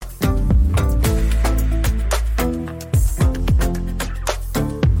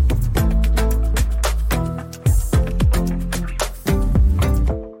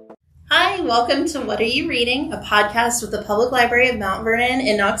Welcome to What Are You Reading? A podcast with the Public Library of Mount Vernon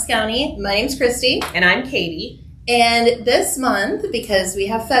in Knox County. My name's Christy. And I'm Katie. And this month, because we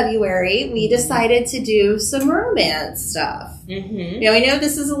have February, we decided to do some romance stuff. Mm-hmm. Now, I know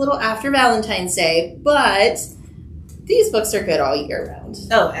this is a little after Valentine's Day, but these books are good all year round.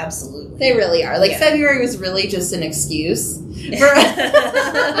 Oh, absolutely. They really are. February was really just an excuse for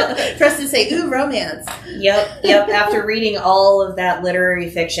us to say, ooh, romance. Yep. After reading all of that literary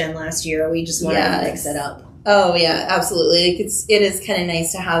fiction last year, we just wanted to mix it up. Oh, yeah, absolutely. It is kind of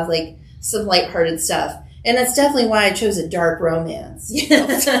nice to have, some lighthearted stuff. And that's definitely why I chose a dark romance.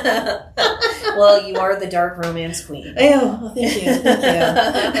 Well, you are the dark romance queen. Oh, well, thank you.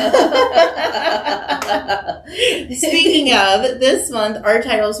 Speaking of, this month, our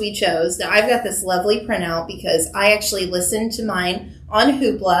titles we chose. Now, I've got this lovely printout because I actually listened to mine on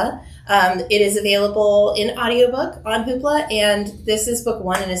Hoopla. It is available in audiobook on Hoopla, and this is book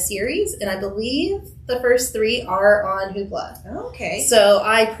 1 in a series, and I believe the first 3 are on Hoopla. Okay. So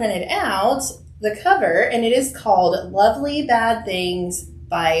I printed out the cover, and it is called Lovely Bad Things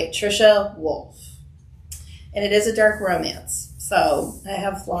by Trisha Wolfe. And it is a dark romance. So I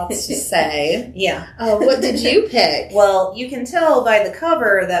have lots to say. Yeah. What did you pick? Well, you can tell by the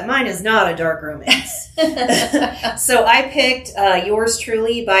cover that mine is not a dark romance. So I picked Yours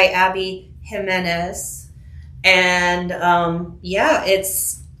Truly by Abby Jimenez. And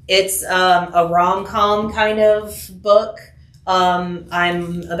it's a rom-com kind of book.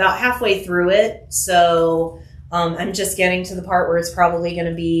 I'm about halfway through it, so I'm just getting to the part where it's probably going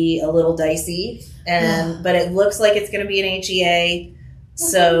to be a little dicey, but it looks like it's going to be an HEA,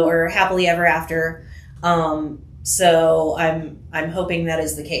 or happily ever after. So I'm hoping that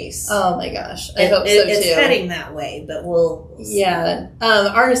is the case. Oh my gosh, I hope so too. It's heading that way, but we'll see. Yeah.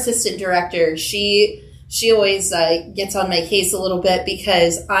 Our assistant director, she always gets on my case a little bit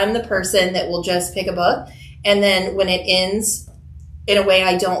because I'm the person that will just pick a book. And then when it ends in a way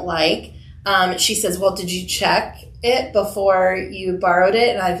I don't like, she says, well, did you check it before you borrowed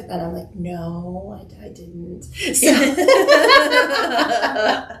it? And I'm like, no, I didn't.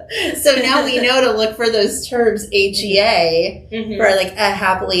 So now we know to look for those terms HEA for a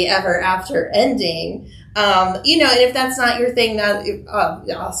happily ever after ending. And if that's not your thing,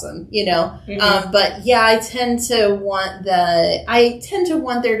 awesome, but yeah, I tend to want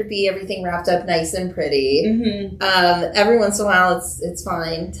there to be everything wrapped up nice and pretty. Every once in a while it's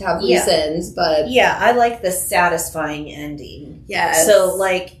fine to have loose ends, but yeah, I like the satisfying ending. Yeah. So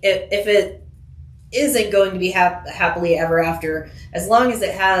if it isn't going to be happily ever after, as long as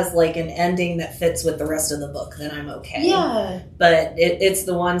it has an ending that fits with the rest of the book, then I'm okay. Yeah. But it's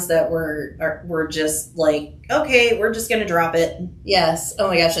the ones that we're just okay, we're just gonna drop it. Yes. Oh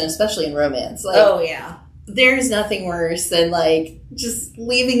my gosh, and especially in romance. Oh yeah. There's nothing worse than just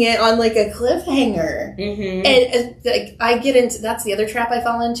leaving it on a cliffhanger. And I get into, that's the other trap I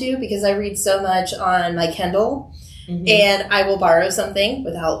fall into because I read so much on my Kindle. And I will borrow something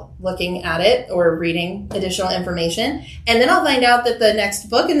without looking at it or reading additional information. And then I'll find out that the next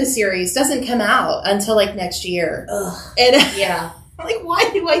book in the series doesn't come out until next year. Ugh. And yeah. I'm why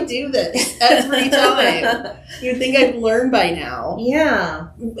do I do this every time? You'd think I've learned by now. Yeah.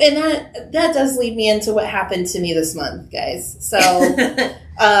 And that does lead me into what happened to me this month, guys. So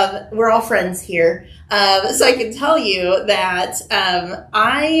we're all friends here. So I can tell you that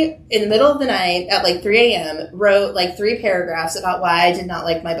I, in the middle of the night at 3 a.m., wrote 3 paragraphs about why I did not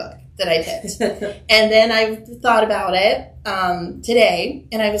like my book that I picked. And then I thought about it today,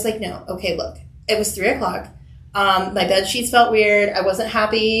 and I was like, no, okay, look, it was 3 o'clock. My bed sheets felt weird. I wasn't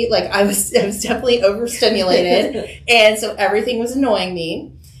happy. I was definitely overstimulated. And so everything was annoying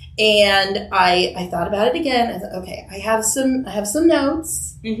me. And I thought about it again. I thought, okay, I have some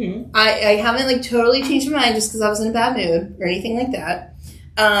notes. I haven't totally changed my mind just because I was in a bad mood or anything like that.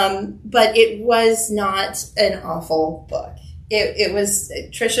 But it was not an awful book. It was,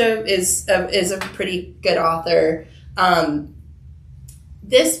 Trisha is a pretty good author.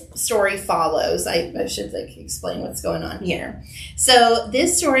 This story follows, I should explain what's going on here. So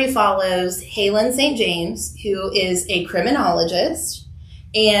this story follows Halen St. James, who is a criminologist,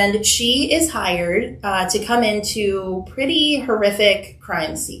 and she is hired to come into pretty horrific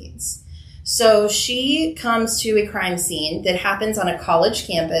crime scenes. So she comes to a crime scene that happens on a college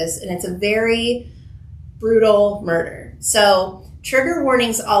campus, and it's a very brutal murder. So trigger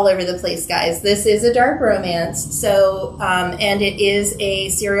warnings all over the place, guys. This is a dark romance, so and it is a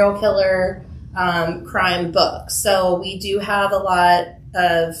serial killer crime book. So we do have a lot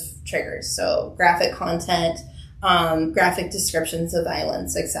of triggers, so graphic content, graphic descriptions of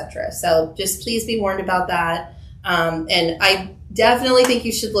violence, etc. So just please be warned about that. And I definitely think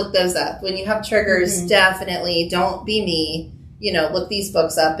you should look those up. When you have triggers, definitely don't be me. Look these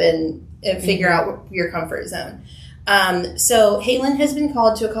books up and figure out your comfort zone. So Halen has been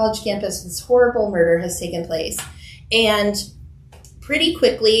called to a college campus. This horrible murder has taken place. And pretty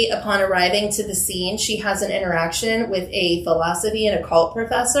quickly upon arriving to the scene, she has an interaction with a philosophy and occult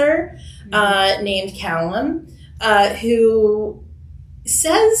professor named Callum, who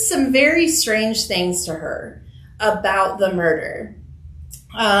says some very strange things to her about the murder,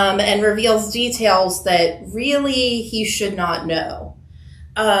 and reveals details that really he should not know.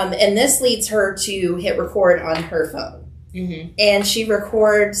 And this leads her to hit record on her phone. And she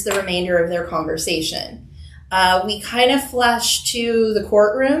records the remainder of their conversation. We kind of flash to the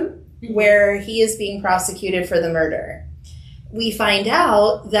courtroom where he is being prosecuted for the murder. We find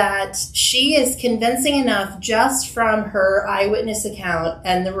out that she is convincing enough just from her eyewitness account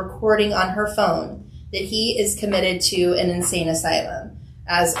and the recording on her phone that he is committed to an insane asylum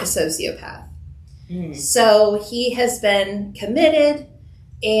as a sociopath. So he has been committed,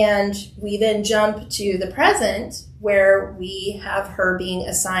 and we then jump to the present where we have her being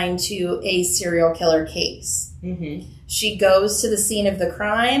assigned to a serial killer case. She goes to the scene of the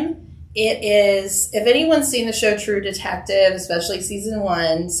crime. It is, if anyone's seen the show True Detective, especially season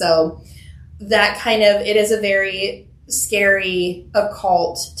 1, so that it is a very scary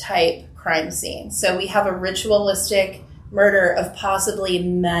occult type crime scene. So we have a ritualistic murder of possibly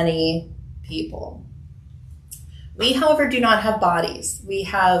many people. We, however, do not have bodies. We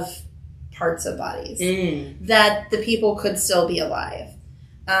have parts of bodies that the people could still be alive.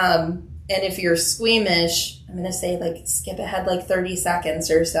 And if you're squeamish, I'm going to say skip ahead 30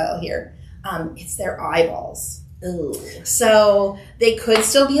 seconds or so here. It's their eyeballs. Ooh. So they could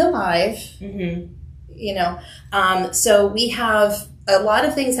still be alive. So we have a lot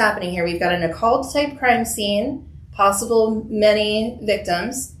of things happening here. We've got an occult type crime scene, possible many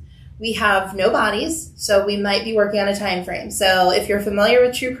victims. We have no bodies, so we might be working on a time frame. So if you're familiar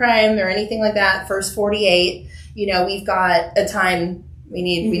with true crime or anything like that, first 48, we've got a time we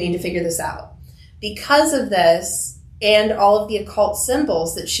need to figure this out. Because of this and all of the occult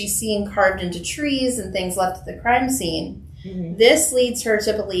symbols that she's seeing carved into trees and things left at the crime scene, this leads her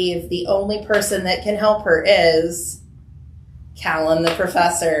to believe the only person that can help her is Callum, the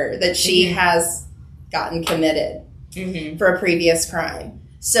professor, that she has gotten committed for a previous crime.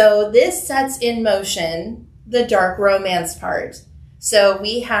 So this sets in motion the dark romance part. So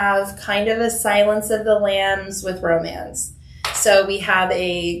we have kind of a Silence of the Lambs with romance. So we have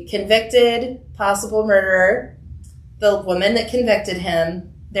a convicted possible murderer, the woman that convicted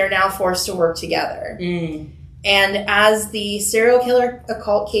him. They're now forced to work together. And as the serial killer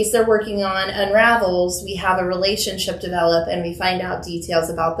occult case they're working on unravels, we have a relationship develop and we find out details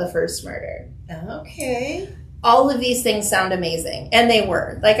about the first murder. Okay. All of these things sound amazing. And they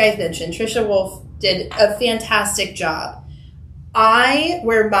were. Like I mentioned, Trisha Wolfe did a fantastic job.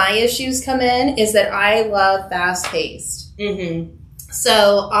 Where my issues come in is that I love fast-paced.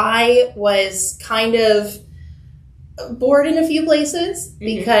 So I was kind of bored in a few places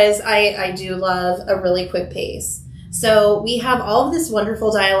because I do love a really quick pace. So we have all of this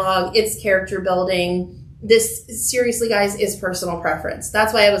wonderful dialogue. It's character building. This, seriously, guys, is personal preference.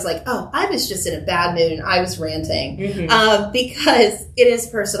 That's why I was like, I was just in a bad mood and I was ranting. Because it is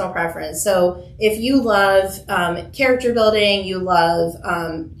personal preference. So if you love character building, you love,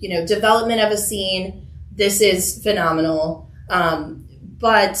 development of a scene, this is phenomenal.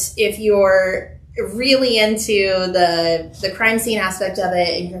 But if you're really into the crime scene aspect of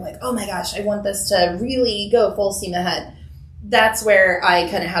it and you're like, oh my gosh, I want this to really go full steam ahead, that's where I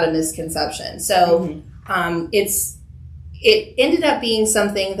kind of had a misconception. So it ended up being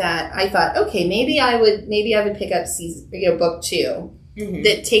something that I thought, okay, maybe I would pick up book 2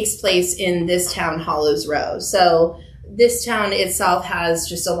 that takes place in this town, Hollows Row. So this town itself has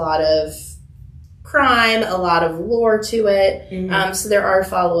just a lot of crime, a lot of lore to it. So there are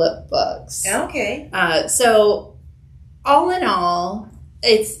follow-up books. Okay. So all in all,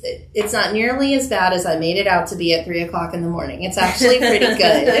 it's not nearly as bad as I made it out to be at 3:00 in the morning. It's actually pretty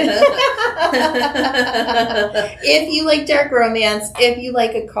good. If you like dark romance, if you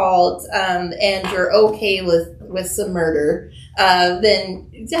like occult, and you're okay with some murder,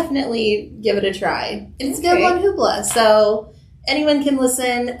 then definitely give it a try. It's available on Hoopla, so anyone can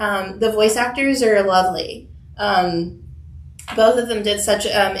listen. The voice actors are lovely. Both of them did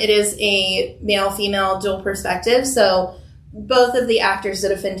it is a male-female dual perspective, so both of the actors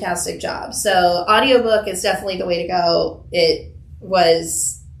did a fantastic job. So audiobook is definitely the way to go. It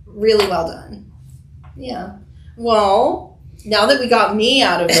was really well done. Yeah. Well, Now that we got me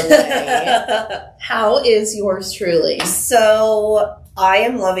out of the way, how is yours truly? So I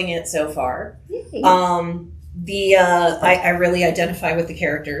am loving it so far. Yay. I really identify with the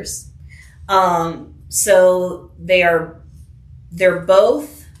characters. So they're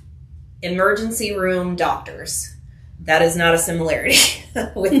both emergency room doctors. That is not a similarity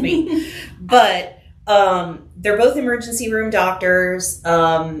with me, but they're both emergency room doctors.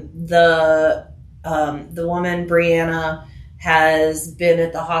 The woman, Brianna, has been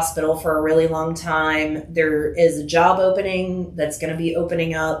at the hospital for a really long time. There is a job opening that's going to be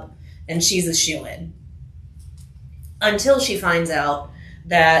opening up, and she's a shoo-in. Until she finds out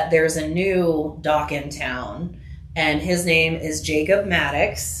that there's a new doc in town, and his name is Jacob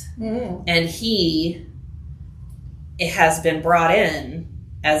Maddox, and he has been brought in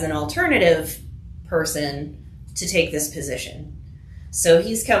as an alternative person to take this position. So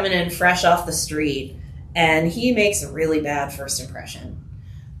he's coming in fresh off the street, and he makes a really bad first impression.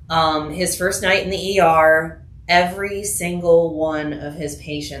 His first night in the ER, every single one of his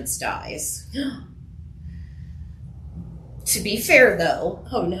patients dies. To be fair, though...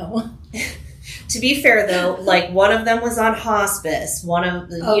 Oh, no. To be fair, though, like, one of them was on hospice. One of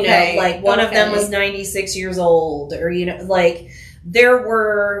them was 96 years old. Or, like, there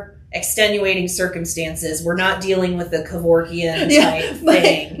were extenuating circumstances. We're not dealing with the Kevorkian type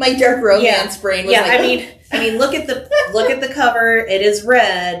thing. My dark romance brain was I mean, look at the cover. It is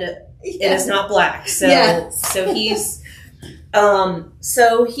red. It is not black. So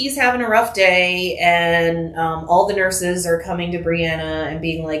he's having a rough day, and all the nurses are coming to Brianna and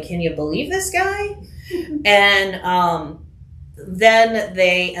being like, "Can you believe this guy?" And then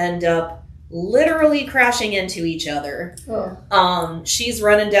they end up literally crashing into each other. She's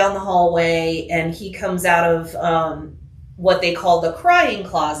running down the hallway, and he comes out of what they call the crying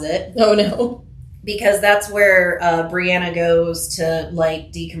closet. Oh, no. Because that's where Brianna goes to,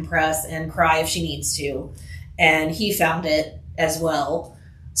 like, decompress and cry if she needs to. And he found it as well.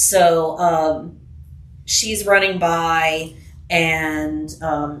 So she's running by, and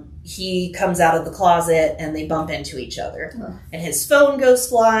he comes out of the closet, and they bump into each other. And his phone goes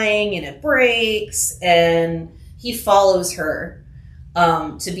flying, and it breaks, and he follows her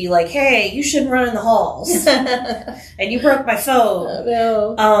to be like, "Hey, you shouldn't run in the halls. And you broke my phone."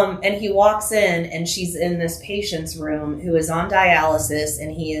 Oh, no. And he walks in, and she's in this patient's room who is on dialysis,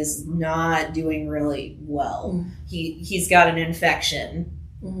 and he is not doing really well. He's got an infection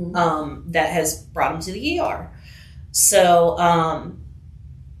that has brought him to the ER. So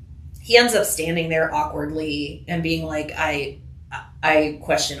he ends up standing there awkwardly and being like, I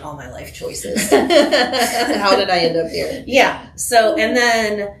question all my life choices. How did I end up here? Yeah. So, and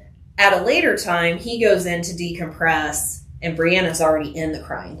then at a later time, he goes in to decompress, and Brianna's already in the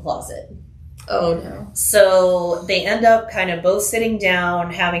crying closet. Oh, no. So they end up kind of both sitting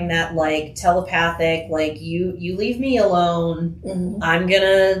down, having that, like, telepathic, like, you leave me alone. I'm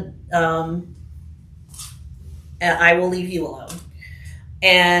gonna, I will leave you alone.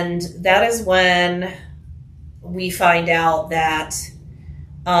 And that is when we find out that,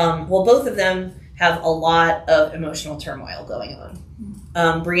 both of them have a lot of emotional turmoil going on.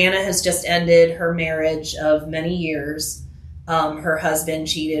 Brianna has just ended her marriage of many years. Her husband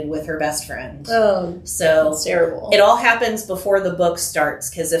cheated with her best friend. Oh, so that's terrible. It all happens before the book starts,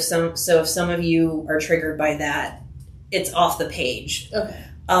 because if some of you are triggered by that, it's off the page. Okay.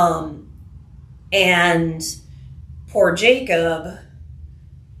 And poor Jacob,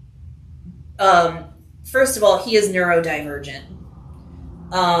 first of all, he is neurodivergent.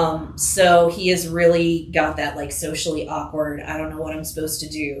 So he has really got that, like, socially awkward, I don't know what I'm supposed to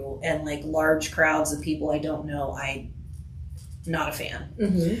do, and, like, large crowds of people I don't know, I'm not a fan.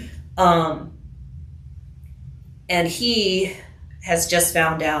 And he has just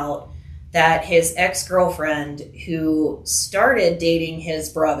found out that his ex-girlfriend, who started dating his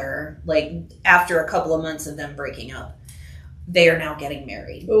brother, like, after a couple of months of them breaking up, they are now getting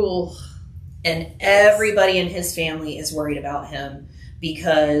married. Ooh. And everybody in his family is worried about him,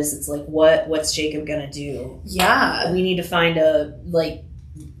 because it's like, what's Jacob gonna do? Yeah. We need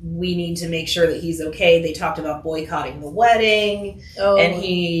to make sure that he's okay. They talked about boycotting the wedding. And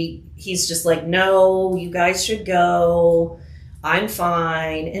he's just like, "No, you guys should go. I'm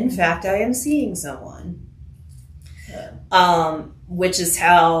fine. In fact, I am seeing someone." Which is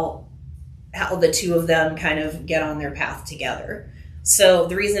how the two of them kind of get on their path together. So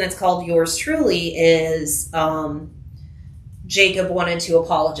the reason it's called Yours Truly is Jacob wanted to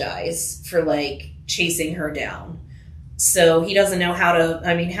apologize for, like, chasing her down. So he doesn't know how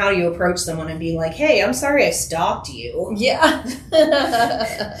do you approach someone and be like, hey, I'm sorry I stalked you. Yeah.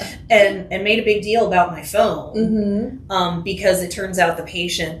 and made a big deal about my phone. Mm-hmm. Because it turns out the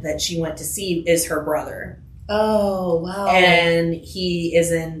patient that she went to see is her brother. Oh, wow. And he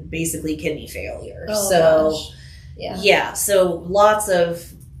is in basically kidney failure. Oh, so, gosh. yeah, so lots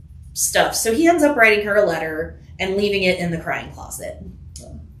of stuff. So he ends up writing her a letter and leaving it in the crying closet.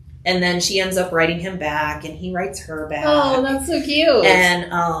 And then she ends up writing him back, and he writes her back. Oh, that's so cute.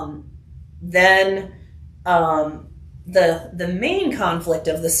 And then the main conflict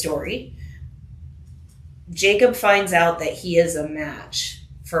of the story, Jacob finds out that he is a match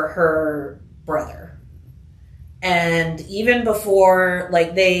for her brother. And even before,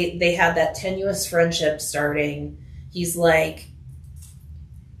 like, they had that tenuous friendship starting, he's like,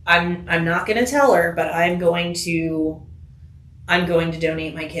 I'm not going to tell her, but I'm going to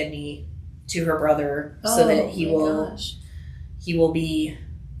donate my kidney to her brother so that he will be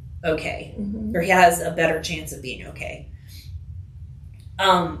okay. Mm-hmm. Or he has a better chance of being okay.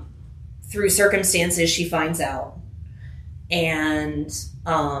 Through circumstances, she finds out. And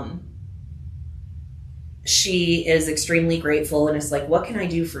she is extremely grateful and is like, what can I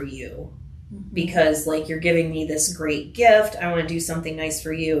do for you? Mm-hmm. Because, like, you're giving me this great gift. I want to do something nice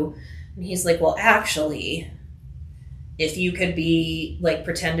for you. And he's like, well, actually, if you could be, like,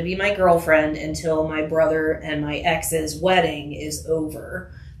 pretend to be my girlfriend until my brother and my ex's wedding is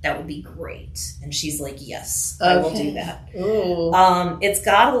over, that would be great. And she's like, yes, I will do that. Ooh. It's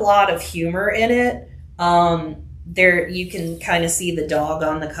got a lot of humor in it. There, you can kind of see the dog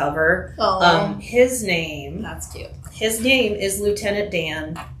on the cover. His name, that's cute. His name is Lieutenant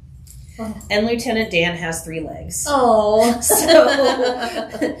Dan. Oh. And Lieutenant Dan has 3 legs. Oh.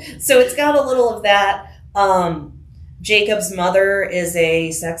 So it's got a little of that. Jacob's mother is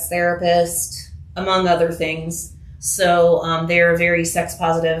a sex therapist, among other things. So they're a very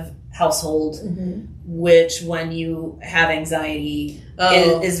sex-positive household, mm-hmm. which, when you have anxiety,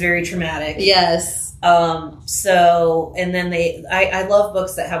 is very traumatic. Yes. So, and then I love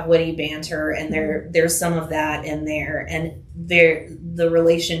books that have witty banter, and there's some of that in there, and the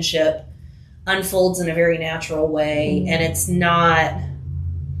relationship unfolds in a very natural way, and it's not,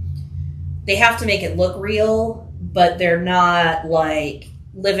 they have to make it look real, but they're not like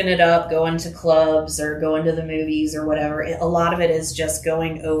living it up, going to clubs or going to the movies or whatever. A lot of it is just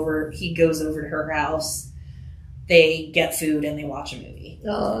he goes over to her house, they get food, and they watch a movie.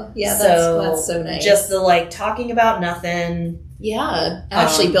 Oh, yeah, so that's so nice. Just the, like, talking about nothing. Yeah,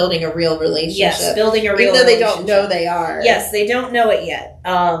 actually building a real relationship. Yes, building a real relationship. Even though they don't know they are. Yes, they don't know it yet.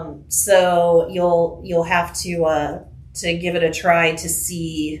 So you'll have to give it a try to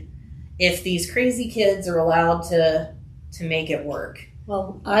see if these crazy kids are allowed to make it work.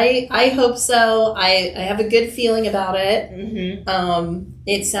 Well, I hope so. I have a good feeling about it. Mm-hmm.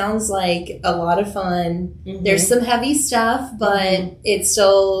 It sounds like a lot of fun. Mm-hmm. There's some heavy stuff, but it's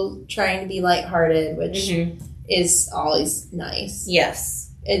still trying to be lighthearted, which is always nice.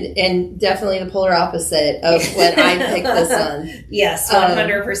 Yes. And definitely the polar opposite of when I picked this one. Yes,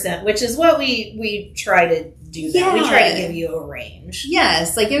 100%, which is what we try to do. That. Yeah. We try to give you a range.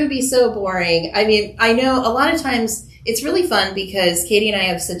 Yes, like, it would be so boring. I mean, I know a lot of times it's really fun because Katie and I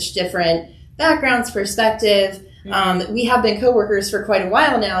have such different backgrounds, perspective. Mm-hmm. We have been coworkers for quite a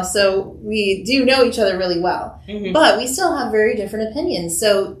while now, so we do know each other really well. Mm-hmm. But we still have very different opinions.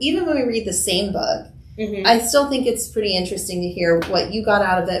 So even when we read the same book, I still think it's pretty interesting to hear what you got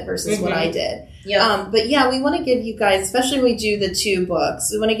out of it versus what I did. Yeah. But yeah, we want to give you guys, especially when we do the 2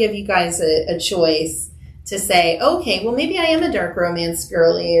 books, we want to give you guys a choice to say, okay, well, maybe I am a dark romance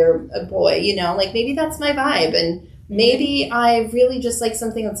girly or a boy, like, maybe that's my vibe. And maybe I really just like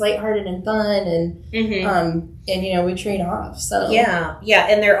something that's lighthearted and fun, and we trade off. So yeah,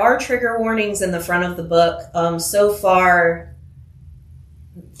 and there are trigger warnings in the front of the book. So far,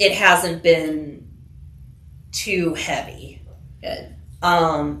 it hasn't been too heavy. Good.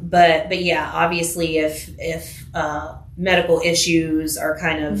 But yeah, obviously, if medical issues are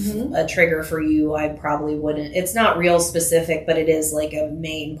kind of a trigger for you, I probably wouldn't. It's not real specific, but it is like a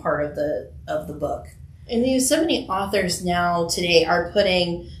main part of the book. And so many authors now today are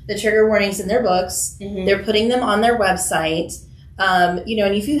putting the trigger warnings in their books. Mm-hmm. They're putting them on their website. And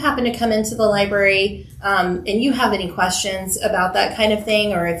if you happen to come into the library and you have any questions about that kind of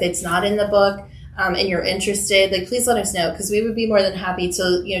thing, or if it's not in the book and you're interested, like, please let us know, because we would be more than happy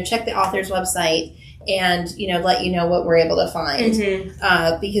to, check the author's website and, let you know what we're able to find.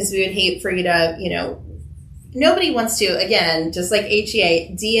 Because we would hate for you to, nobody wants to, again, just like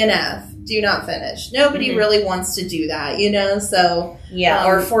HEA, DNF. do not finish. Nobody really wants to do that, so. Yeah,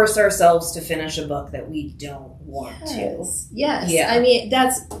 or force ourselves to finish a book that we don't want to. Yes. Yeah. I mean,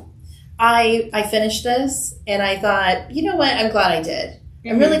 I finished this and I thought, you know what? I'm glad I did.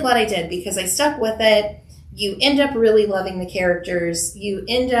 I'm really glad I did because I stuck with it. You end up really loving the characters. You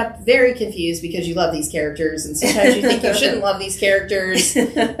end up very confused because you love these characters, and sometimes you think you shouldn't love these characters.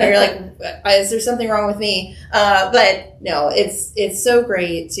 And you're like, is there something wrong with me? But no, it's so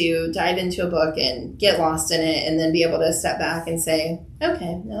great to dive into a book and get lost in it and then be able to step back and say,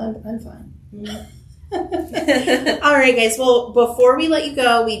 okay, no, I'm fine. All right, guys. Well, before we let you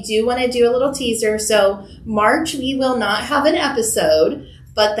go, we do want to do a little teaser. So March, we will not have an episode.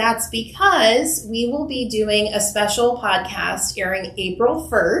 But that's because we will be doing a special podcast airing April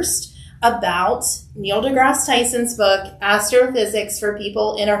 1st about Neil deGrasse Tyson's book, Astrophysics for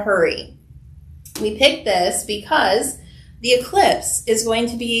People in a Hurry. We picked this because the eclipse is going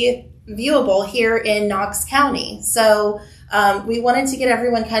to be viewable here in Knox County. So we wanted to get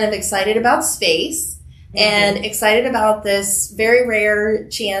everyone kind of excited about space and excited about this very rare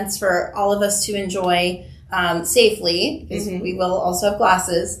chance for all of us to enjoy safely, because we will also have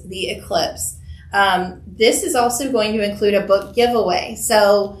glasses, the eclipse. This is also going to include a book giveaway.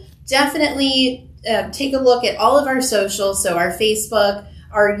 So definitely take a look at all of our socials. So our Facebook,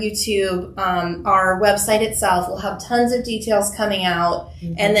 our YouTube, our website itself will have tons of details coming out.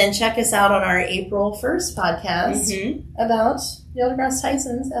 And then check us out on our April 1st podcast about Neil deGrasse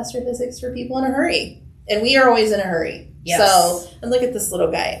Tyson's Astrophysics for People in a Hurry. And we are always in a hurry. Yes. So, and look at this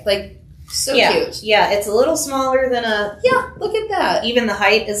little guy. Like, so cute. Yeah, it's a little smaller than a... Yeah, look at that. Even the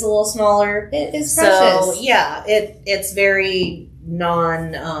height is a little smaller. It is precious. So, yeah, it's very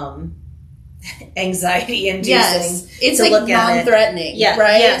anxiety inducing. Yes, it's to like look non-threatening,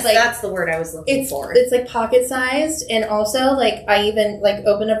 right? Yes, like, that's the word I was looking for. It's like pocket-sized, and also, like, I even, like,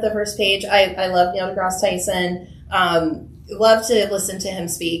 opened up the first page. I love Neil deGrasse Tyson. Love to listen to him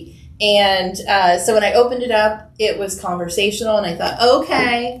speak. And so when I opened it up, it was conversational, and I thought,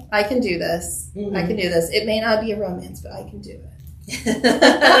 okay, I can do this. I can do this. It may not be a romance, but I can do it.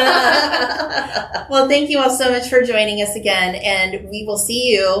 Well, thank you all so much for joining us again, and we will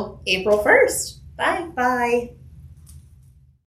see you April 1st. Bye. Bye.